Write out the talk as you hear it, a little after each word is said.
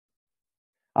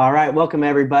All right, welcome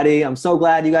everybody. I'm so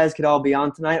glad you guys could all be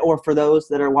on tonight, or for those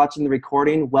that are watching the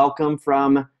recording, welcome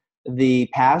from the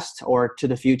past or to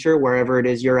the future, wherever it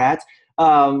is you're at.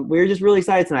 We're just really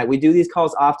excited tonight. We do these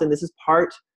calls often. This is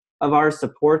part of our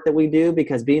support that we do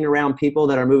because being around people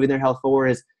that are moving their health forward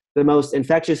is the most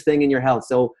infectious thing in your health.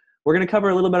 So we're going to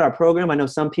cover a little bit of our program. I know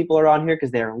some people are on here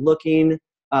because they're looking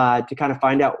to kind of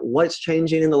find out what's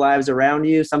changing in the lives around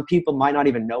you. Some people might not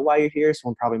even know why you're here, so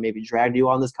we'll probably maybe drag you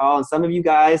on this call. And some of you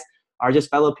guys are just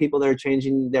fellow people that are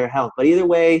changing their health. But either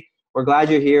way, we're glad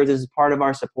you're here. This is part of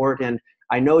our support, and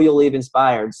I know you'll leave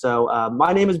inspired. So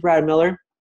my name is Brad Miller,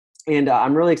 and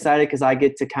I'm really excited because I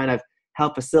get to kind of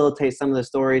help facilitate some of the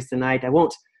stories tonight. I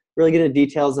won't really get into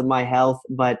details of my health,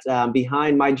 but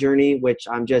behind my journey, which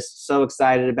I'm just so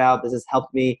excited about, this has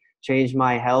helped me change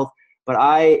my health. But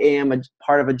I am a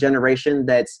part of a generation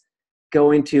that's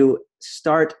going to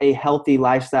start a healthy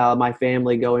lifestyle of my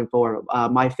family going forward.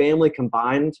 My family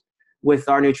combined with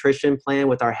our nutrition plan,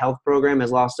 with our health program,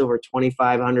 has lost over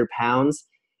 2,500 pounds.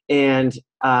 And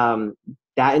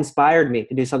that inspired me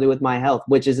to do something with my health,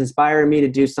 which is inspiring me to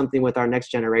do something with our next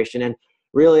generation. And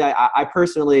really, I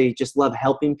personally just love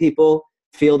helping people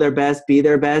feel their best, be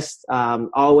their best,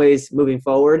 always moving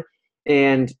forward.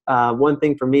 And one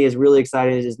thing for me is really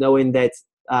exciting is knowing that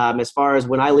as far as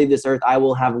when I leave this earth, I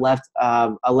will have left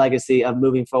a legacy of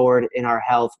moving forward in our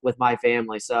health with my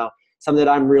family. So something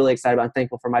that I'm really excited about and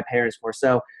thankful for my parents for.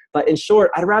 So, but in short,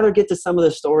 I'd rather get to some of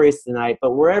the stories tonight,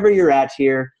 but wherever you're at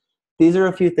here, these are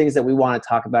a few things that we want to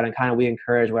talk about and kind of we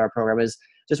encourage what our program is.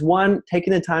 Just one,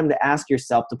 taking the time to ask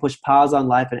yourself, to push pause on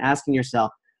life and asking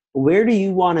yourself, where do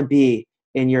you want to be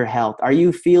in your health? Are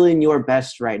you feeling your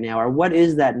best right now? Or what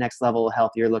is that next level of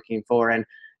health you're looking for? And,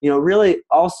 really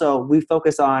also we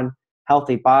focus on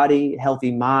healthy body,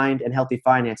 healthy mind, and healthy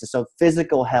finances. So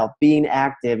physical health, being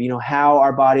active, how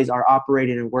our bodies are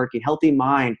operating and working, healthy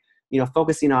mind,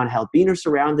 focusing on health, being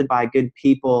surrounded by good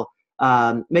people,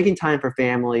 making time for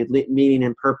family, meaning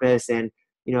and purpose, and,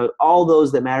 all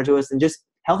those that matter to us, and just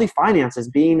healthy finances,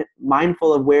 being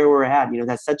mindful of where we're at.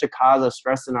 That's such a cause of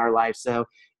stress in our life. So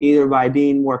either by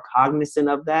being more cognizant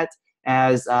of that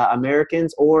as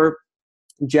Americans, or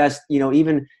just,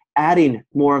 even adding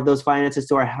more of those finances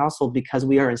to our household because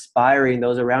we are inspiring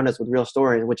those around us with real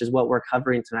stories, which is what we're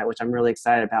covering tonight, which I'm really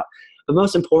excited about. But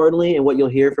most importantly, and what you'll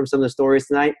hear from some of the stories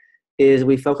tonight, is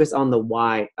we focus on the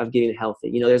why of getting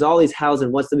healthy. There's all these hows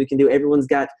and what's that we can do. Everyone's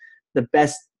got the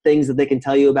best things that they can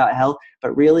tell you about health,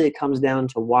 but really it comes down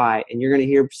to why. And you're going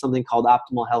to hear something called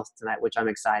optimal health tonight, which I'm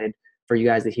excited for you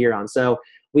guys to hear on. So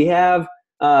we have,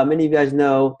 many of you guys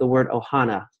know the word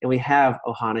Ohana, and we have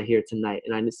Ohana here tonight.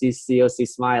 And I see COC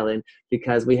smiling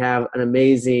because we have an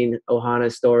amazing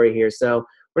Ohana story here. So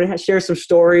we're going to share some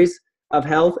stories of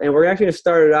health, and we're actually going to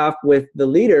start it off with the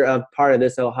leader of part of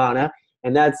this Ohana,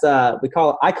 and that's I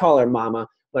call her Mama,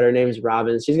 but her name is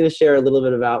Robin. She's going to share a little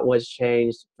bit about what's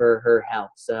changed for her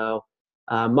health. So,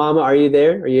 Mama, are you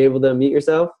there? Are you able to mute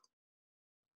yourself?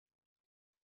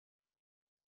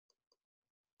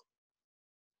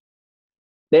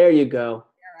 There you go.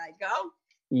 There I go.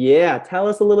 Yeah, tell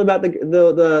us a little about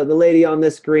the lady on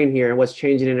this screen here and what's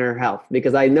changing in her health,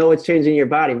 because I know it's changing your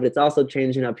body, but it's also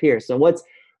changing up here. So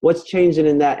what's changing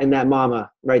in that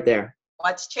mama right there?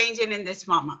 What's changing in this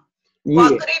mama? Yeah. Well,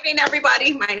 good evening,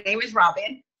 everybody. My name is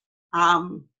Robin.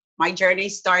 My journey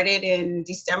started in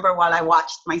December while I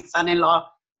watched my son-in-law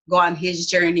go on his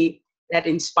journey that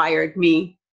inspired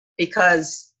me,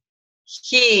 because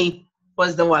he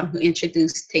was the one who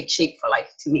introduced Take Shape for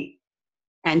Life to me.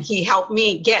 And he helped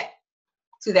me get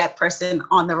to that person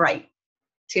on the right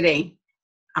today.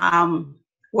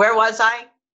 Where was I?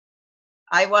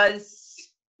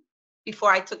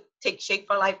 Before I took Take Shape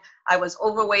for Life, I was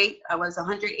overweight. I was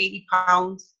 180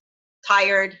 pounds,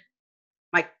 tired.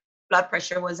 My blood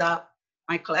pressure was up.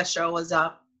 My cholesterol was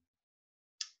up.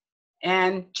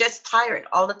 And just tired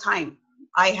all the time.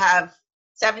 I have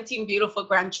 17 beautiful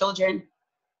grandchildren.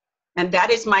 And that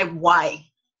is my why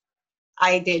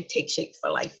I did Take Shape for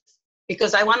Life,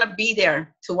 because I want to be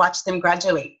there to watch them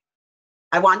graduate.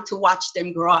 I want to watch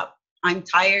them grow up. I'm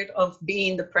tired of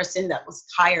being the person that was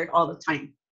tired all the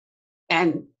time.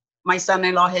 And my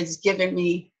son-in-law has given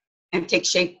me, and Take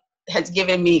Shape has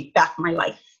given me back my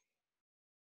life.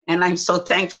 And I'm so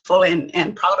thankful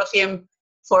and proud of him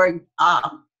for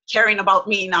caring about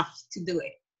me enough to do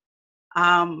it.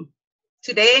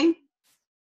 Today,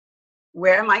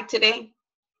 where am I today?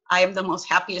 I am the most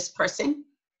happiest person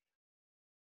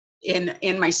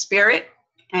in my spirit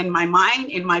and my mind,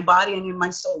 in my body, and in my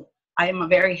soul. I am a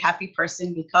very happy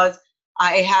person because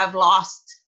I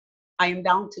am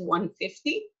down to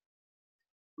 150.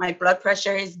 My blood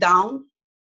pressure is down.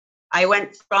 I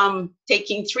went from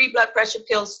taking 3 blood pressure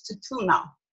pills to 2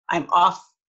 now. I'm off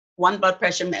 1 blood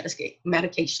pressure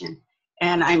medication.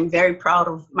 And I'm very proud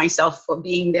of myself for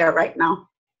being there right now.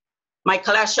 My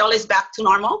cholesterol is back to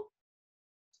normal.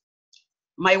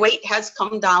 My weight has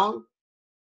come down.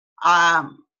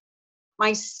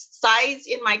 My size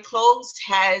in my clothes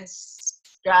has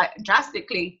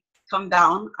drastically come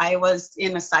down. I was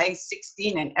in a size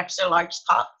 16 and extra large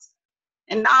tops.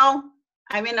 And now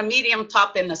I'm in a medium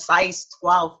top and a size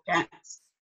 12 pants.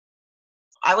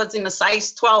 I was in a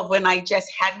size 12 when I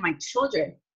just had my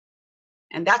children.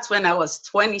 And that's when I was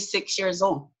 26 years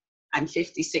old. I'm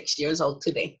 56 years old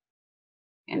today.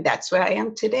 And that's where I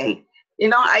am today. You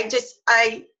know,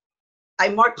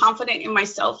 I'm more confident in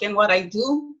myself in what I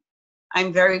do.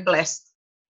 I'm very blessed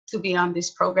to be on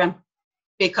this program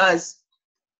because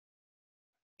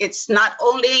it's not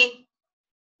only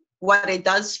what it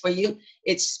does for you,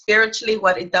 it's spiritually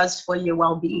what it does for your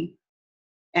well-being.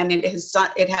 And it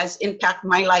has impacted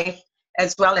my life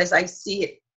as well as I see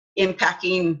it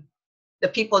impacting the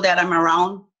people that I'm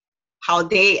around, how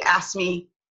they ask me,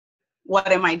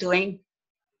 what am I doing?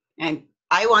 And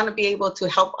I want to be able to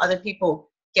help other people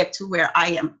get to where I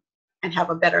am and have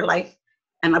a better life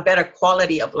and a better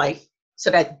quality of life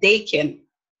so that they can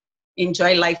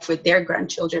enjoy life with their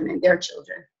grandchildren and their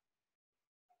children.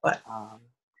 But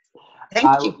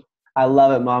thank you. I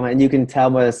love it, Mama. And you can tell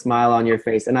by the smile on your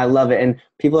face. And I love it. And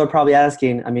people are probably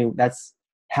asking, I mean,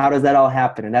 how does that all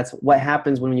happen? And that's what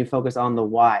happens when you focus on the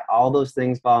why. All those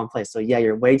things fall in place. So yeah,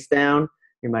 your weight's down,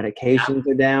 your medications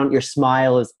are down, your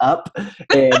smile is up,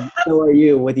 and so are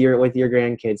you with your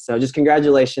grandkids. So just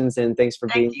congratulations and thanks for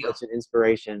being such an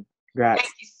inspiration. Congrats.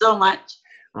 Thank you so much.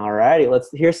 All righty, let's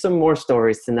hear some more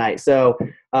stories tonight. So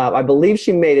I believe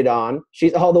she made it on.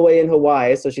 She's all the way in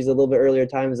Hawaii, so she's a little bit earlier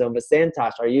time zone. But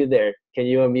Santosh, are you there? Can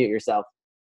you unmute yourself?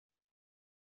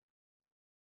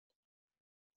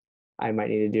 I might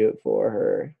need to do it for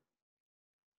her.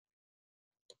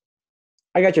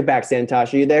 I got your back,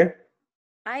 Santosh. Are you there?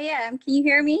 I am. Can you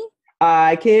hear me?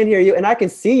 I can hear you, and I can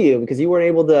see you because you weren't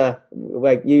able to,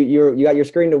 like, you got your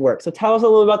screen to work. So tell us a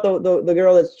little about the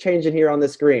girl that's changing here on the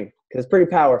screen because it's pretty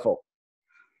powerful.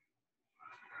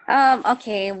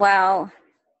 Okay. Well,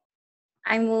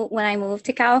 when I moved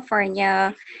to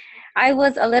California, I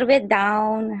was a little bit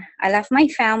down. I left my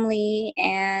family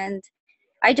and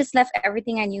I just left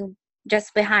everything I knew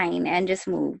just behind and just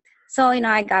moved. So, you know,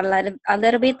 I got a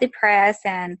little bit depressed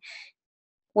and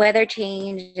weather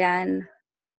changed and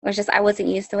it was just, I wasn't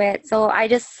used to it. So I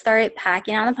just started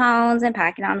packing on the pounds.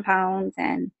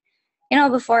 And, you know,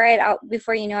 before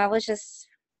you know, I was just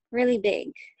really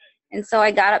big. And so I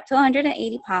got up to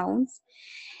 180 pounds.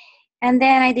 And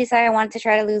then I decided I wanted to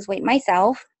try to lose weight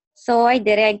myself. So I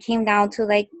did it. I came down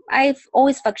to I've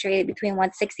always fluctuated between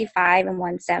 165 and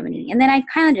 170. And then I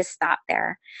kind of just stopped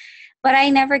there. But I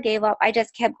never gave up. I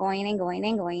just kept going and going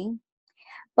and going.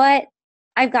 But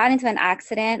I've gotten into an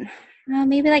accident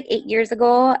maybe 8 years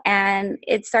ago. And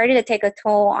it started to take a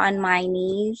toll on my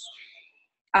knees,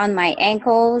 on my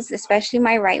ankles, especially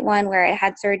my right one where I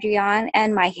had surgery on,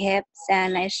 and my hips.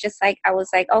 And it's just I was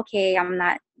like, okay, I'm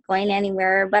not going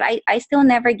anywhere. But I still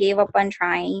never gave up on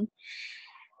trying.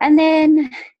 And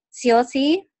then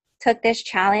CLC took this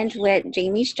challenge with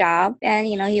Jamie's job. And,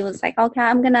 you know, he was like, okay,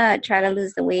 I'm going to try to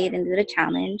lose the weight and do the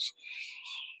challenge.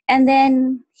 And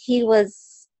then he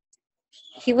was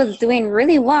doing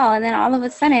really well. And then all of a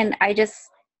sudden,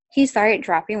 he started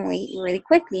dropping weight really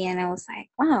quickly. And I was like,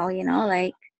 wow, you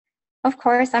know, of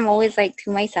course, I'm always to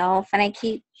myself and I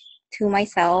keep to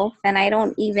myself. And I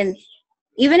don't even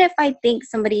if I think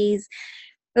somebody's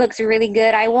looks really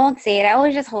good, I won't say it. I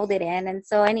always just hold it in. And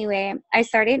so anyway, I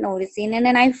started noticing, and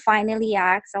then I finally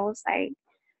asked. I was like,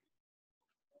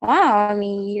 wow, I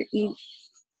mean, you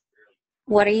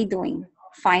what are you doing?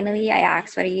 Finally, I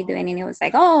asked, what are you doing? And it was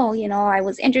like, oh, you know, I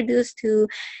was introduced to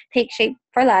Take Shape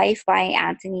for Life by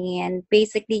Anthony, and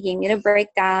basically gave me the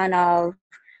breakdown of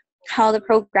how the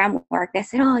program worked. I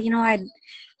said, oh, you know, I'd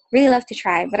really love to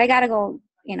try, but I got to go,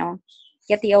 you know,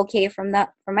 get the okay from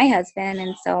my husband.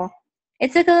 And so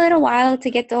it took a little while to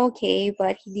get the okay,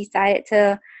 but he decided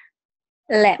to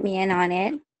let me in on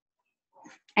it.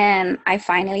 And I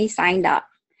finally signed up.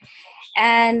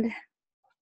 And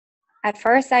at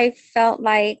first I felt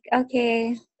like,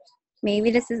 okay, maybe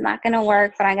this is not going to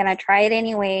work, but I'm going to try it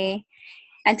anyway.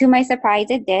 And to my surprise,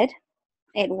 it did.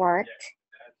 It worked.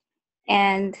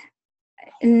 And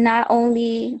not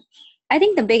only, I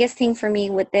think the biggest thing for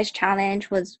me with this challenge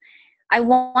was I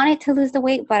wanted to lose the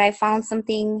weight, but I found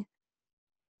something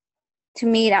to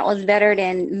me, that was better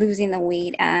than losing the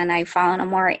weight. And I found a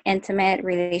more intimate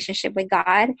relationship with God.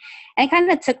 And it kind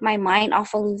of took my mind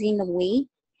off of losing the weight.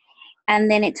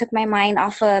 And then it took my mind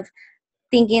off of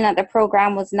thinking that the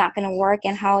program was not going to work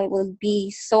and how it would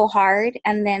be so hard.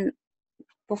 And then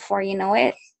before you know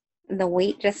it, the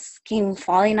weight just came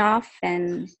falling off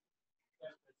and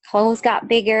clothes got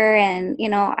bigger. And,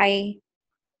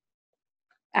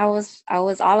 I was all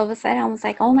of a sudden, I was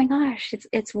like, oh my gosh,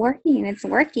 it's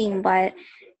working. But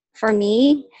for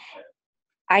me,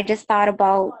 I just thought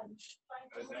about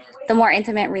the more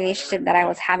intimate relationship that I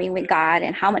was having with God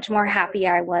and how much more happy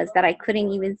I was that I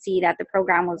couldn't even see that the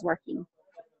program was working.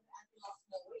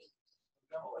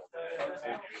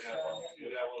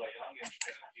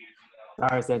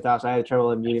 Sorry, Santosh, I had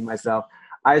trouble unmuting myself.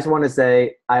 I just want to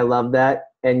say I love that.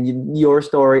 And your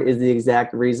story is the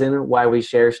exact reason why we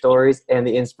share stories and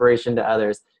the inspiration to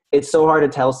others. It's so hard to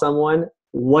tell someone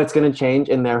what's going to change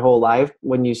in their whole life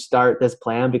when you start this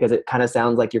plan, because it kind of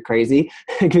sounds like you're crazy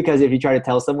because if you try to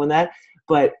tell someone that,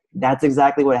 but that's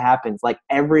exactly what happens. Like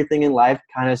everything in life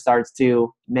kind of starts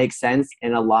to make sense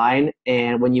and align.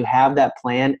 And when you have that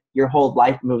plan, your whole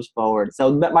life moves forward.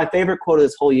 So my favorite quote of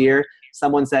this whole year,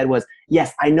 someone said was,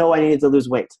 yes, I know I needed to lose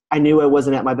weight. I knew I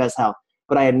wasn't at my best health,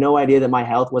 but I had no idea that my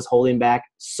health was holding back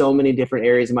so many different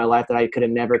areas of my life that I could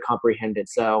have never comprehended.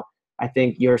 So I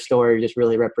think your story just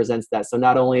really represents that. So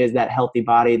not only is that healthy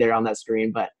body there on that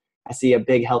screen, but I see a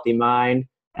big healthy mind,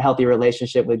 a healthy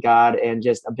relationship with God, and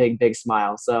just a big, big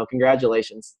smile. So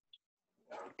congratulations.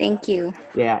 Thank you.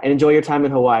 Yeah, and enjoy your time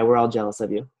in Hawaii. We're all jealous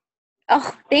of you.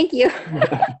 Oh, thank you. And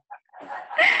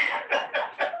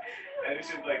it's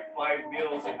just like 5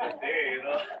 meals in a day,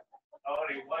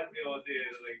 Only one meal a day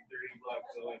is like $30.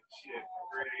 So like shit,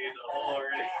 we're already in the hole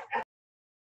already.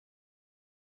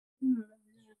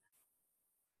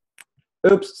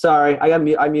 Oops, sorry. I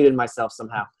muted myself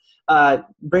somehow.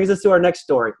 Brings us to our next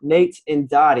story. Nate and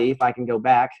Dottie, if I can go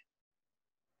back.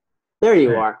 There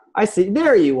you are. I see.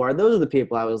 There you are. Those are the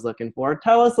people I was looking for.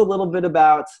 Tell us a little bit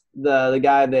about the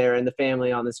guy there and the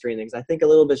family on the screen, because I think a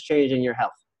little bit's changed in your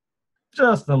health.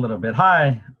 Just a little bit.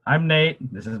 Hi, I'm Nate.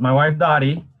 This is my wife,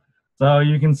 Dottie. So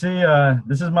you can see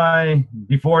this is my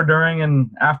before, during, and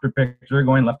after picture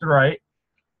going left to right.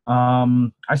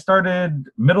 I started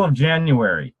middle of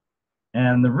January.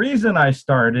 And the reason I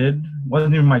started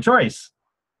wasn't even my choice.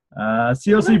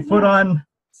 CLC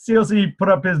put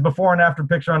up his before and after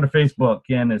picture onto Facebook.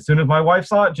 And as soon as my wife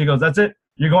saw it, she goes, that's it.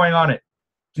 You're going on it.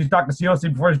 She talked to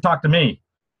CLC before she talked to me.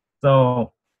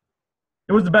 So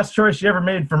it was the best choice she ever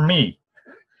made for me.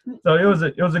 So it was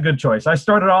a good choice. I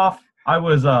started off, I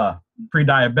was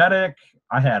pre-diabetic.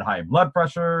 I had high blood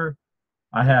pressure.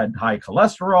 I had high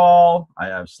cholesterol. I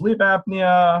have sleep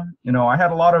apnea. I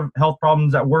had a lot of health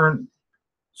problems that weren't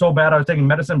so bad I was taking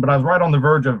medicine, but I was right on the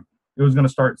verge of it was going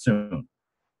to start soon.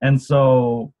 And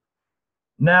so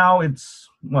now it's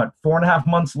 4.5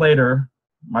 months later,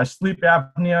 my sleep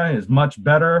apnea is much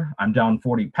better. I'm down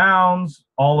 40 pounds.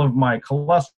 All of my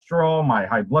cholesterol, my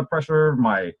high blood pressure,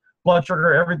 my blood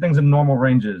sugar, everything's in normal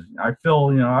ranges. I feel,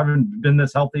 I haven't been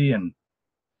this healthy in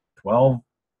 12,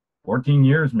 14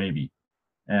 years maybe.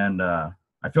 And I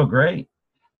feel great.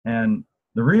 And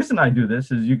the reason I do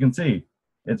this is, you can see,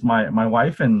 it's my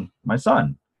wife and my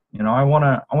son. I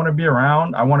want to be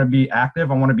around. I want to be active.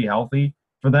 I want to be healthy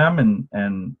for them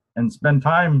and spend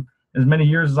time as many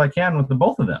years as I can with the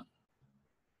both of them.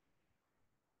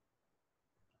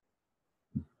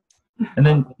 And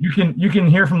then you can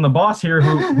hear from the boss here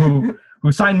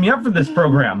who signed me up for this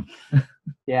program.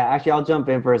 Yeah, actually, I'll jump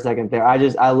in for a second there.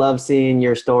 I love seeing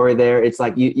your story there. It's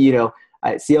like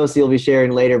COC will be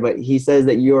sharing later, but he says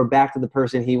that you're back to the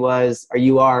person he was, or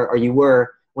you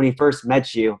were when he first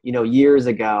met you, years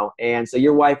ago. And so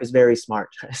your wife is very smart.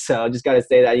 So I just got to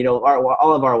say that,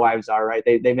 all of our wives are, right?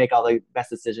 They make all the best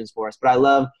decisions for us. But I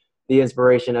love the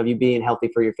inspiration of you being healthy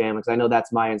for your family, because I know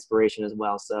that's my inspiration as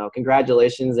well. So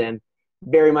congratulations. And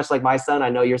very much like my son, I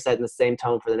know you're setting the same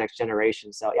tone for the next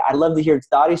generation. So yeah, I'd love to hear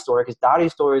Dottie's story, because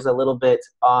Dottie's story is a little bit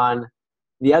on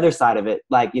the other side of it,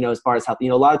 like, as far as health. A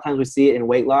lot of times we see it in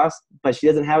weight loss, but she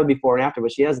doesn't have it before and after,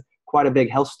 but she has quite a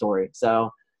big health story. So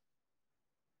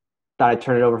thought I'd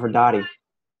turn it over for Dottie.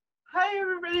 Hi,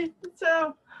 everybody.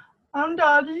 So I'm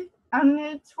Dottie. I'm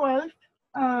Nate's wife.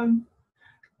 A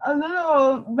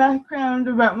little background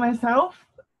about myself.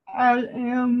 I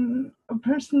am a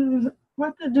person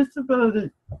with a disability.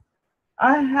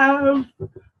 I have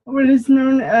what is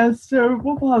known as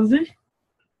cerebral palsy.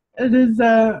 It is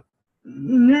a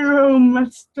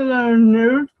neuromuscular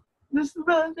nerve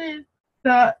disability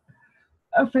that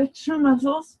affects your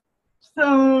muscles.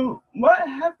 So what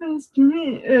happens to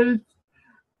me is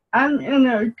I'm in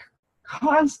a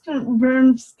constant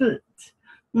burn state.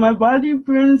 My body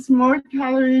burns more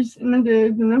calories in a day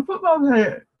than a football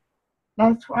player.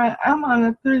 That's why I'm on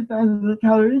a 3,000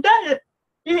 calorie diet.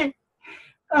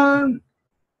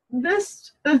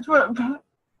 This is what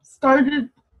started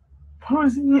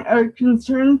posing a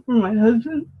concern for my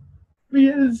husband,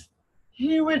 because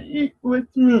he would eat with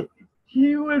me.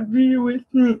 He would be with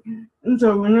me. And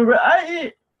so whenever I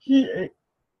ate, he ate.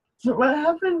 So what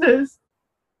happened is,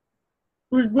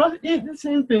 we both eat the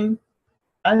same thing.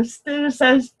 I stay a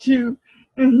size 2,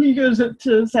 and he goes up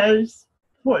to a size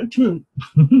 14.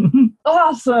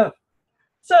 Awesome.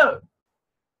 So,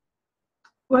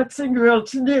 what's a girl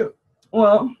to do?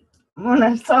 Well, when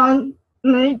I saw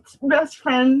Nate's best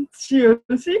friend,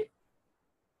 COC,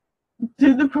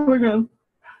 do the program,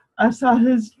 I saw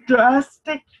his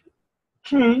drastic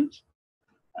change.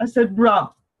 I said,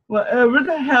 bro, whatever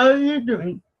the hell you're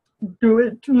doing, do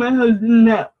it to my husband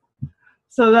now.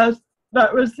 So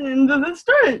that was the end of the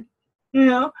story, you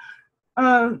know.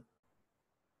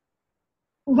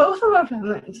 Both of our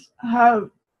families have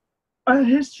a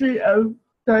history of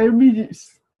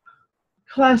diabetes,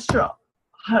 cholesterol,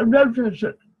 high blood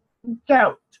pressure,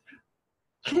 gout,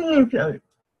 kidney failure,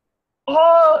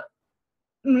 all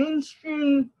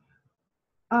mainstream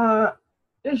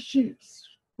issues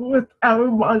with our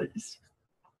bodies.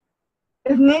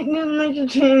 If Nate didn't make a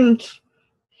change,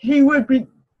 he would be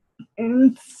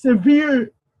in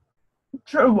severe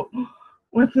trouble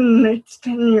within the next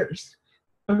 10 years.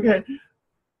 Okay,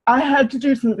 I had to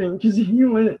do something because he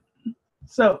wouldn't.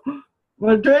 So,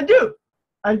 what do?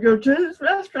 I go to his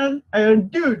best friend. I go,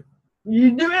 dude,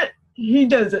 you do it, he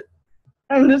does it.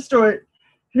 End of story.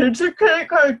 Here's your credit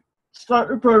card, start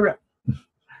the program.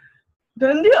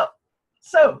 Done deal.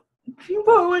 So,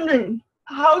 people are wondering,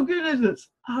 how good is this?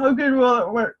 How good will it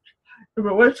work? If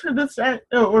it works for this guy,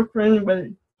 it'll work for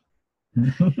anybody.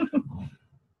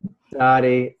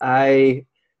 Dottie,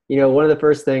 one of the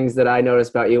first things that I noticed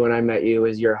about you when I met you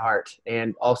is your heart,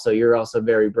 and also you're also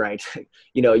very bright.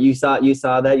 You saw I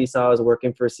was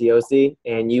working for COC,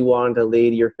 and you wanted to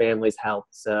lead your family's health.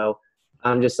 So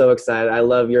I'm just so excited. I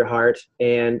love your heart,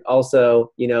 and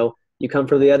also, you come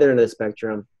from the other end of the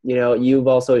spectrum. You've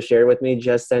also shared with me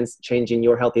just since changing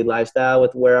your healthy lifestyle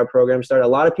with where our program started. A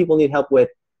lot of people need help with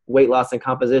weight loss and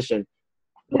composition.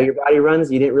 Well, your body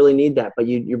runs, you didn't really need that, but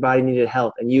your body needed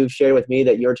help. And you've shared with me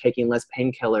that you're taking less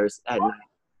painkillers at night.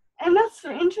 And that's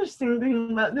the interesting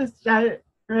thing about this diet,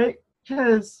 right?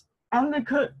 Because I'm the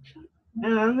cook,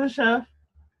 and I'm the chef,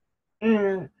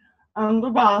 and I'm the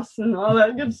boss, and all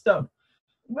that good stuff.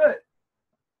 But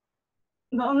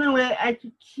the only way I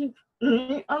could keep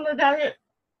me on the diet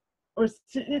was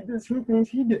to eat the same things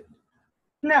he did.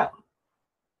 Now,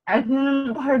 I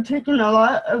didn't partake in a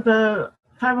lot of the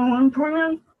 501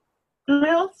 program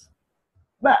meals,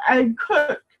 but I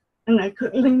cook, and I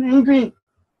cook lean and green,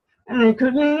 and I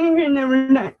cook lean and green every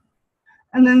night.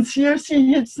 And then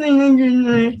COC gets lean and green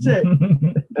the next day.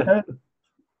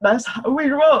 That's how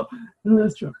we roll in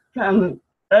this family,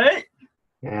 right?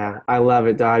 Yeah, I love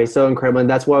it, Dottie. So incredible. And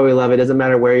that's why we love it. It doesn't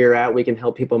matter where you're at. We can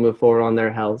help people move forward on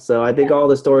their health. So I think all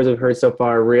the stories we've heard so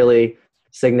far really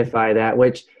signify that,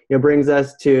 which brings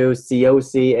us to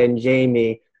COC and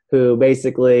Jamie, who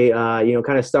basically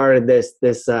kind of started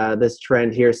this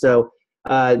trend here. So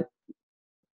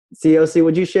COC,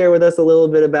 would you share with us a little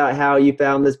bit about how you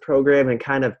found this program and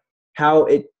kind of how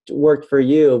it worked for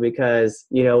you? Because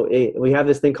we have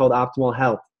this thing called optimal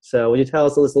health. So would you tell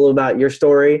us a little about your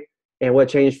story and what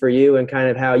changed for you, and kind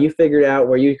of how you figured out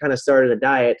where you kind of started a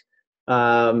diet,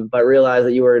 but realized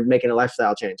that you were making a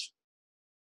lifestyle change?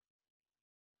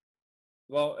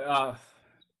 Well,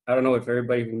 I don't know if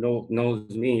everybody who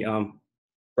knows me.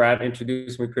 Brad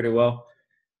introduced me pretty well.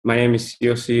 My name is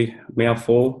COC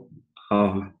Meafo.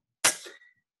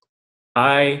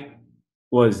 I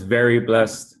was very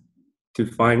blessed to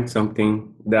find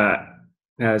something that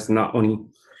has not only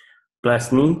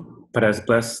blessed me, but has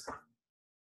blessed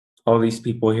all these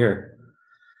people here.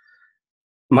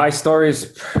 My story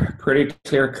is pretty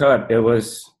clear cut. It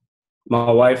was my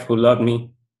wife who loved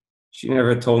me. She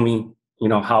never told me,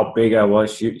 how big I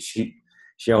was.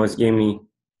 She always gave me,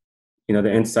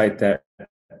 the insight that,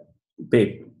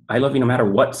 babe, I love you no matter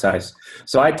what size.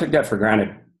 So I took that for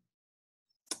granted.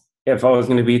 If I was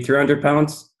going to be 300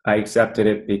 pounds, I accepted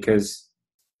it because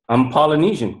I'm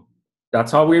Polynesian.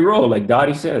 That's how we roll. Like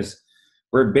Dottie says,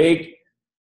 we're big.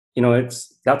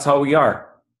 That's how we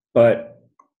are. But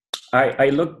I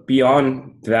look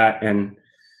beyond that, and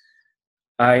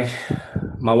my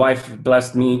wife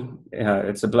blessed me.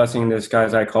 It's a blessing in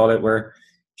disguise, I call it, where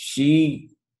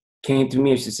she came to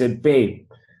me and she said, babe,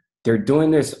 they're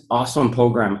doing this awesome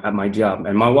program at my job.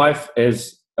 And my wife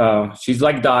is, she's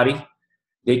like Dottie.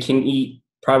 They can eat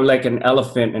probably like an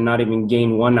elephant and not even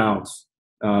gain 1 ounce.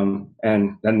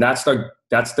 And that's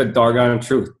the doggone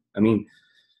truth. I mean,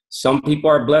 some people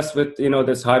are blessed with,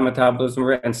 this high metabolism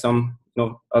rate, and some,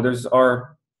 others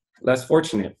are less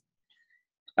fortunate.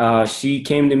 She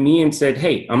came to me and said,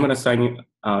 "Hey, I'm going to sign you.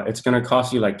 It's going to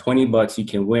cost you like $20. You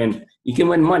can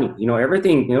win money.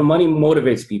 Everything, money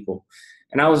motivates people."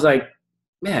 And I was like,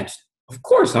 "Man, of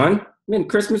course, hon.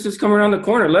 Christmas is coming around the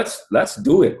corner. Let's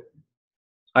do it."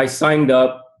 I signed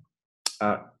up.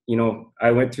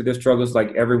 I went through the struggles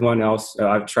like everyone else.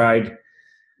 I've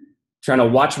trying to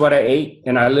watch what I ate,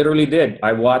 and I literally did.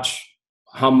 I watched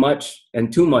how much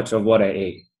and too much of what I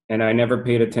ate, and I never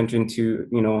paid attention to,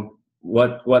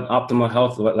 what optimal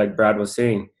health, what like Brad was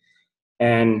saying.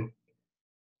 And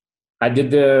I did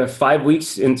the 5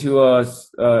 weeks into an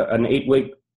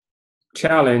 8-week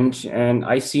challenge, and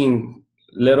I seen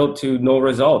little to no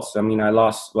results. I mean, I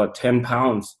lost 10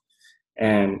 pounds.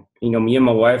 And, me and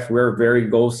my wife, we're very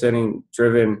goal-setting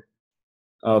driven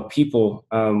people.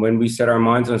 When we set our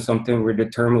minds on something, we're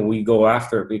determined we go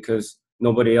after it because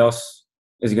nobody else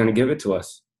is going to give it to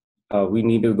us. We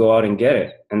need to go out and get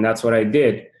it. And that's what I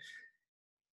did.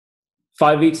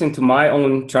 5 weeks into my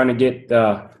own trying to get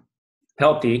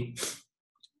healthy,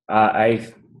 I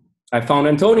found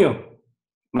Antonio,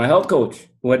 my health coach,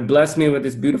 who had blessed me with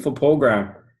this beautiful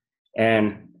program.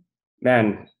 And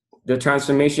man, the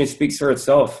transformation speaks for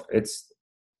itself. It's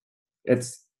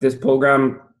this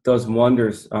program does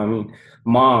wonders. I mean,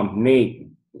 Mom, Nate,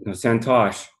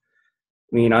 Santosh.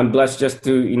 I mean, I'm blessed just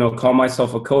to, call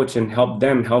myself a coach and help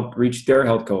them reach their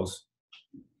health goals.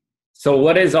 So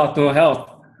what is optimal health?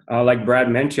 Like Brad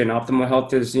mentioned, optimal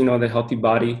health is, the healthy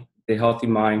body, the healthy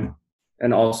mind,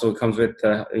 and also comes with,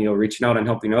 reaching out and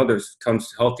helping others,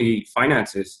 comes healthy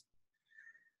finances.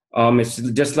 It's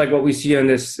just like what we see on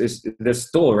this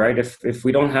stool, right? If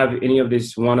we don't have any of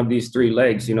one of these 3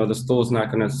 legs, the stool's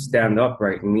not going to stand up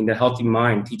right. I mean, the healthy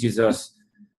mind teaches us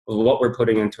what we're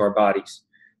putting into our bodies.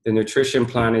 The nutrition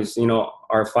plan is,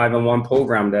 our 5-in-1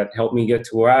 program that helped me get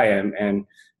to where I am, and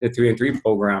the 3-in-3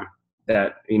 program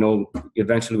that,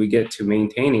 eventually we get to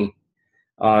maintaining.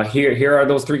 Here are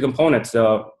those 3 components.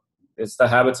 It's the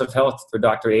Habits of Health for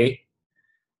Dr. A.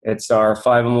 It's our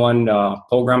 5-in-1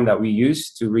 program that we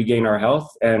use to regain our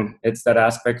health. And it's that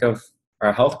aspect of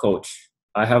our health coach.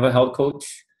 I have a health coach,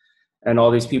 and all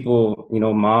these people,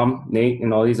 Mom, Nate,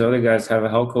 and all these other guys have a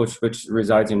health coach, which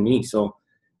resides in me. So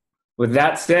with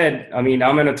that said, I mean,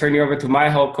 I'm going to turn you over to my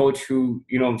health coach who,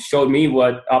 showed me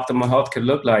what optimal health could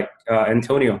look like.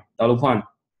 Antonio Dalupan.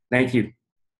 Thank you.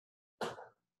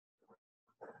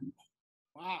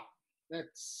 Wow,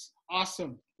 that's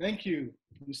awesome. Thank you,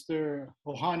 Mr.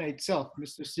 Ohana itself,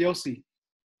 Mr. Siosi.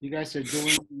 You guys are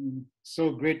doing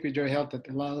so great with your health that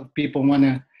a lot of people want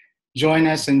to join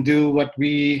us and do what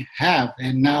we have.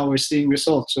 And now we're seeing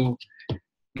results. So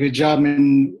good job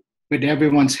with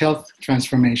everyone's health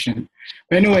transformation.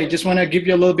 But anyway, just want to give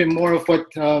you a little bit more of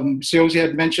what Siosi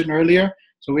had mentioned earlier.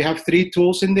 So we have 3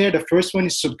 tools in there. The first one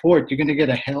is support. You're going to get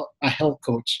a health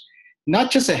coach. Not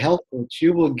just a health coach.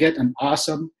 You will get an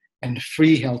awesome and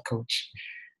free health coach.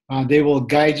 They will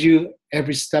guide you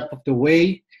every step of the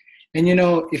way. And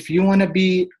if you want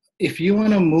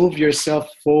to move yourself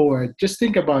forward, just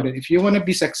think about it. If you want to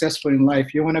be successful in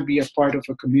life, you want to be a part of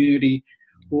a community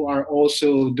who are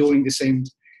also doing the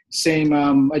same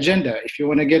agenda. If you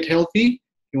want to get healthy,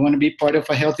 you want to be part of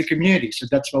a healthy community. So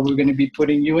that's what we're going to be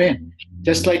putting you in.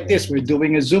 Just like this, we're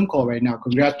doing a Zoom call right now.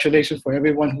 Congratulations for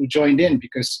everyone who joined in,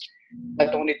 because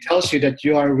that only tells you that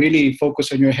you are really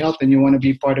focused on your health and you want to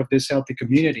be part of this healthy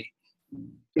community.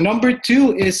 Number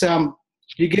 2 is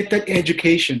you get that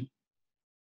education.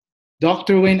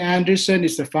 Dr. Wayne Anderson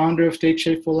is the founder of Take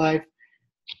Shape for Life.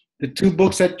 The 2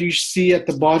 books that you see at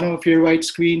the bottom of your right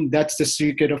screen, that's the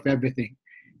secret of everything.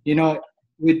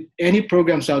 With any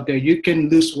programs out there, you can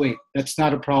lose weight. That's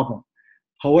not a problem.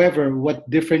 However, what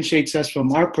differentiates us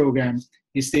from our program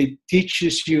is they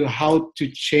teaches you how to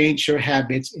change your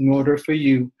habits in order for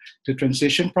you to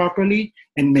transition properly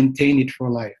and maintain it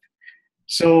for life.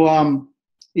 So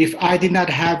if I did not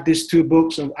have these 2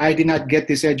 books, or I did not get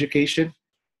this education,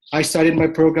 I started my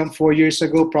program 4 years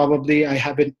ago. Probably I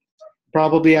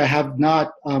have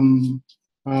not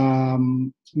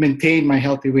maintained my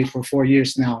healthy weight for 4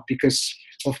 years now because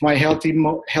of my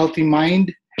healthy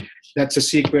mind. That's a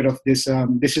secret of this.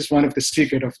 This is one of the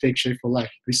secret of Take Shape for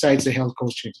Life, besides the health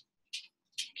coaching.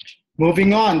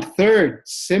 Moving on, 3rd,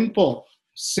 simple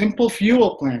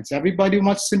fuel plans. Everybody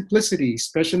wants simplicity,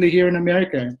 especially here in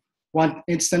America. Want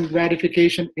instant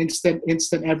gratification, instant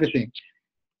everything.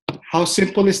 How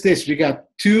simple is this? We got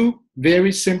two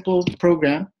very simple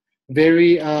program,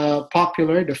 very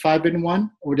popular, the 5-in-1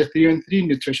 or the 3-in-3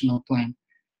 nutritional plan.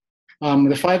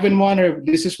 The 5-in-1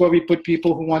 this is where we put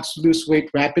people who wants to lose weight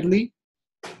rapidly,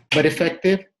 but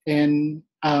effective, and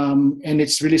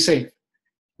it's really safe.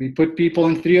 We put people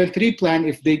in 3-in-3 plan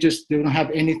if they don't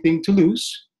have anything to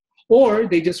lose, or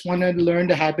they just want to learn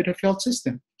the habit of health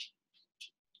system.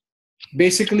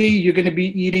 Basically, you're going to be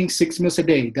eating 6 meals a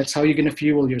day. That's how you're going to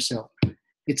fuel yourself.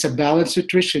 It's a balanced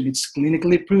nutrition. It's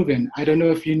clinically proven. I don't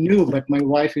know if you knew, but my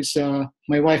wife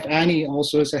Annie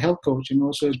also is a health coach and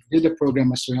also did the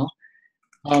program as well.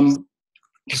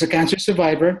 She's a cancer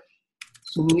survivor.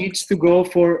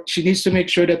 She needs to make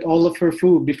sure that all of her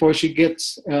food before she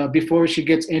gets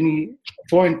any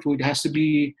foreign food has to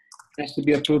be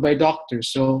approved by doctors.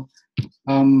 So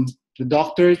the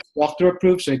doctor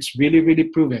approved, so it's really, really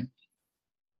proven.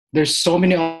 There's so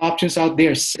many options out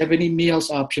there, 70 meals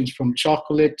options, from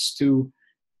chocolates to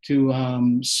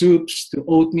soups to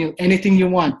oatmeal, anything you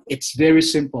want. It's very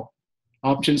simple.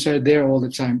 Options are there all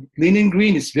the time. Lean and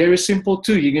green is very simple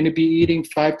too. You're going to be eating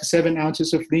 5 to 7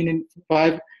 ounces of lean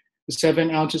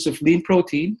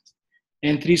protein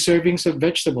and 3 servings of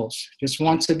vegetables just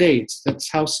once a day. That's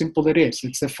how simple it is.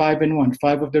 It's a 5-in-1,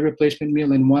 5 of the replacement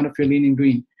meal and 1 of your lean and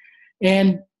green.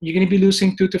 And you're going to be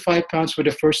losing 2 to 5 pounds for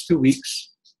the first 2 weeks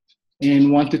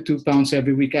and 1 to 2 pounds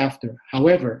every week after.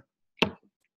 However,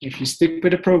 if you stick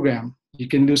with the program, you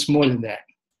can lose more than that.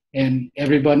 And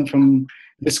everyone from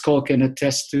this call can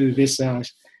attest to this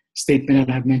statement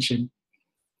that I've mentioned.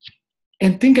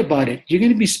 And think about it. You're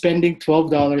going to be spending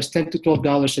 $10 to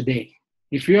 $12 a day.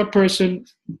 If you're a person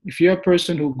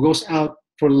who goes out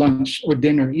for lunch or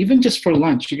dinner, even just for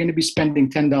lunch, you're going to be spending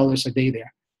 $10 a day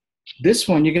there. This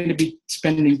one, you're going to be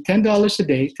spending $10 a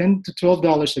day, $10 to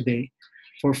 $12 a day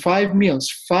for 5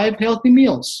 meals, 5 healthy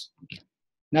meals,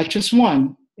 not just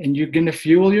one. And you're going to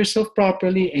fuel yourself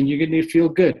properly and you're going to feel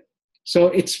good. So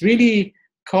it's really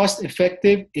cost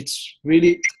effective. It's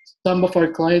really, some of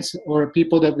our clients or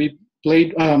people that we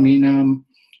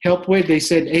help with, they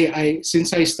said, hey,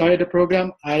 since I started the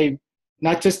program,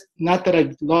 not that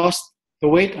I've lost the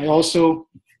weight, I also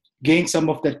gained some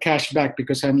of that cash back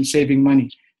because I'm saving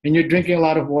money. And you're drinking a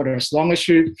lot of water. As long as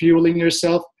you're fueling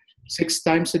yourself 6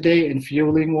 times a day and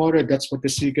fueling water, that's what the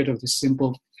secret of the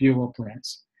simple fuel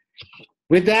plans.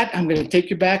 With that, I'm going to take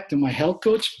you back to my health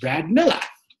coach, Brad Miller.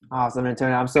 Awesome,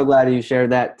 Antonio. I'm so glad you shared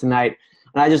that tonight.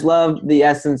 And I just love the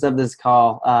essence of this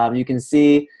call. You can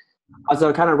see,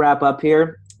 so kind of wrap up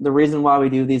here, the reason why we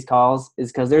do these calls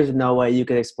is because there's no way you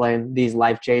could explain these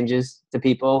life changes to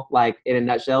people, like in a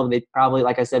nutshell. They probably,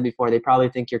 like I said before, they probably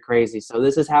think you're crazy. So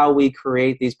this is how we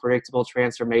create these predictable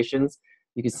transformations.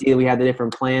 You can see that we have the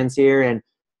different plans here. And,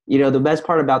 the best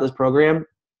part about this program,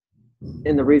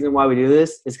 and the reason why we do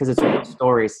this, is because it's real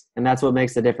stories, and that's what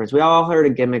makes the difference. We all heard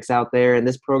of gimmicks out there, and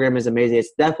this program is amazing.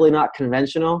 It's definitely not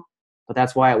conventional, but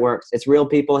that's why it works. It's real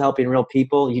people helping real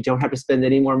people. You don't have to spend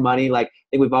any more money. Like, I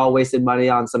think we've all wasted money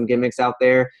on some gimmicks out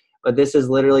there, but this is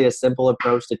literally a simple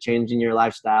approach to changing your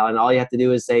lifestyle, and all you have to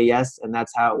do is say yes, and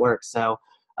that's how it works. So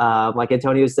like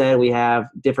Antonio said, we have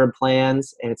different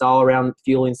plans, and it's all around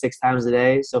fueling 6 times a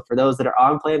day. So for those that are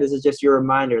on plan, this is just your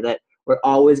reminder that we're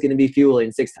always going to be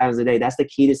fueling 6 times a day. That's the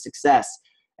key to success,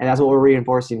 and that's what we're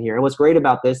reinforcing here. And what's great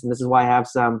about this, and this is why I have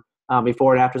some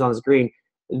before and afters on the screen,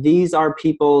 these are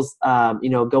people's,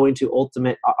 going to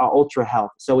ultra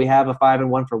health. So we have a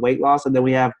 5-in-1 for weight loss, and then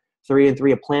we have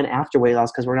 3-in-3, a plan after weight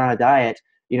loss, because we're not a diet,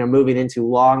 moving into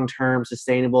long-term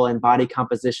sustainable and body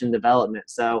composition development.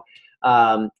 So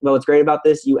but what's great about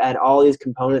this, you add all these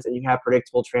components and you have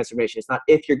predictable transformation. It's not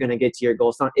if you're going to get to your goal.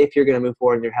 It's not if you're going to move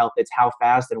forward in your health. It's how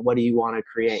fast and what do you want to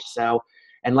create. So,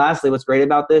 and lastly, what's great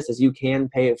about this is you can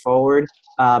pay it forward.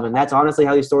 And that's honestly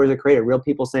how these stories are created. Real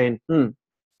people saying,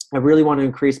 I really want to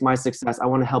increase my success. I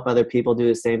want to help other people do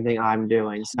the same thing I'm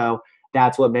doing. So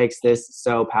that's what makes this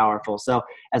so powerful. So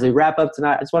as we wrap up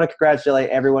tonight, I just want to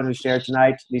congratulate everyone who shared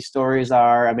tonight. These stories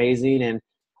are amazing. And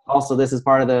also, this is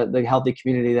part of the healthy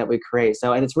community that we create.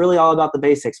 So, and it's really all about the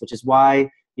basics, which is why,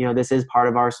 this is part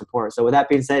of our support. So with that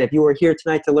being said, if you were here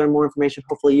tonight to learn more information,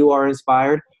 hopefully you are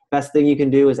inspired. Best thing you can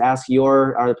do is ask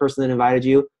the person that invited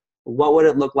you, what would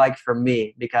it look like for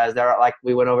me? Because there are, like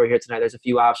we went over here tonight, there's a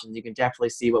few options. You can definitely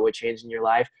see what would change in your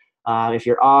life. If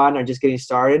you're on or just getting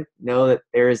started, know that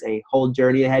there is a whole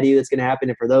journey ahead of you that's going to happen.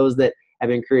 And for those that have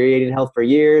been creating health for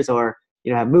years or,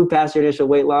 have moved past your initial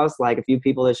weight loss, like a few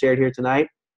people that shared here tonight,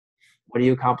 what are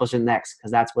you accomplishing next?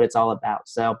 Because that's what it's all about.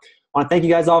 So want to thank you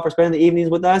guys all for spending the evenings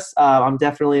with us. I'm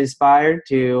definitely inspired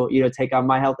to, take on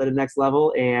my health at the next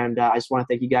level. And I just want to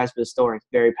thank you guys for the story. It's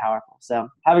very powerful. So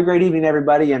have a great evening,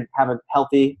 everybody, and have a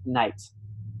healthy night.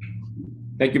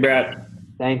 Thank you, Brad.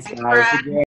 Thanks, Thanks, guys. Brad.